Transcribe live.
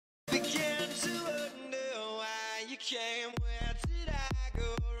Hey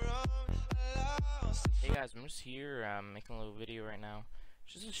guys, I'm just here making a little video right now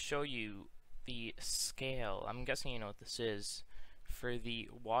just to show you the scale. I'm guessing you know what this is. For the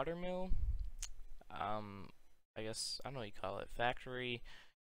Watermill, I guess, I don't know what you call it, factory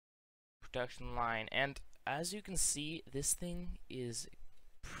production line, and as you can see, this thing is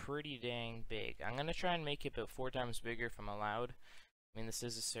pretty dang big. I'm gonna try and make it about 4 times bigger if I'm allowed. I mean, this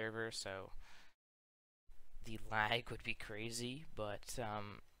is a server, so the lag would be crazy, but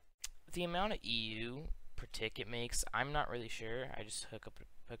the amount of EU per tick it makes, I'm not really sure. I just hooked up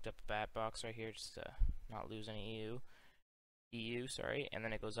a bat box right here just to not lose any EU, sorry, and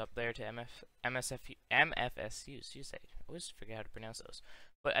then it goes up there to MFSU. Excuse me, I always forget how to pronounce those.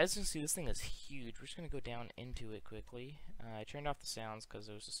 But as you can see, this thing is huge. We're just gonna go down into it quickly. I turned off the sounds because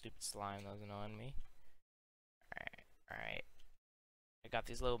there was a stupid slime that was annoying me. Alright. I got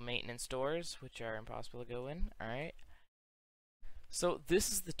these little maintenance doors, which are impossible to go in. Alright. So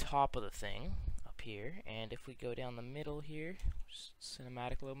this is the top of the thing up here, and if we go down the middle here, just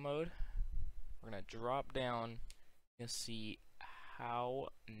cinematic little mode, we're gonna drop down. You'll see how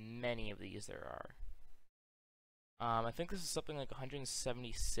many of these there are. I think this is something like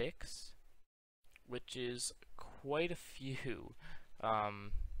 176, which is quite a few. That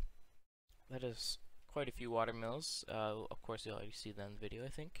is quite a few watermills. Of course, you'll already see that in the video, I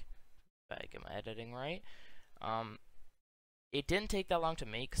think, if I get my editing right. It didn't take that long to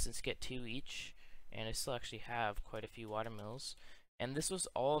make since you get 2 each, and I still actually have quite a few watermills. And this was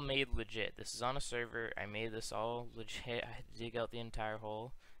all made legit. This is on a server. I made this all legit. I had to dig out the entire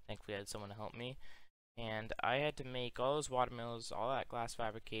hole. Thankfully, I had someone to help me. And I had to make all those watermills, all that glass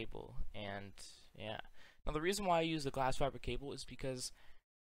fiber cable, and yeah. Now, the reason why I use the glass fiber cable is because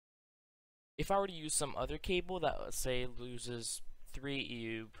if I were to use some other cable that, let's say, loses 3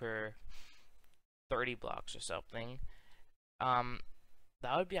 EU per 30 blocks or something,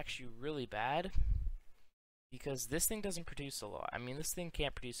 that would be actually really bad, because this thing doesn't produce a lot. I mean, this thing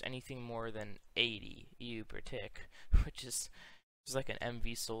can't produce anything more than 80 EU per tick, which is like an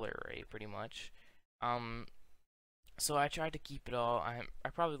MV solar array, pretty much. So I tried to keep it all. I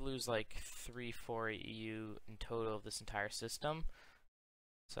probably lose like 3-4 EU in total of this entire system,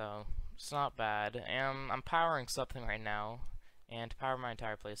 so it's not bad. I'm powering something right now, and to power my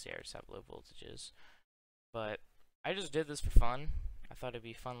entire place here, I just have low voltages. But I just did this for fun. I thought it'd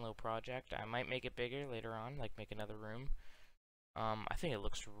be a fun little project. I might make it bigger later on, like make another room. I think it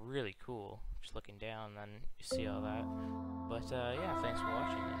looks really cool, just looking down, then you see all that. But yeah, thanks for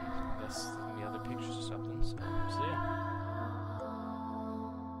watching, and I guess there can be other pictures or something, so see ya.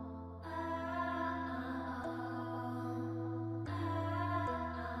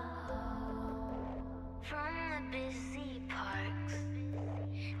 From the busy parks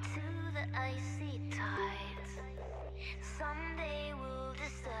to the icy tides, someday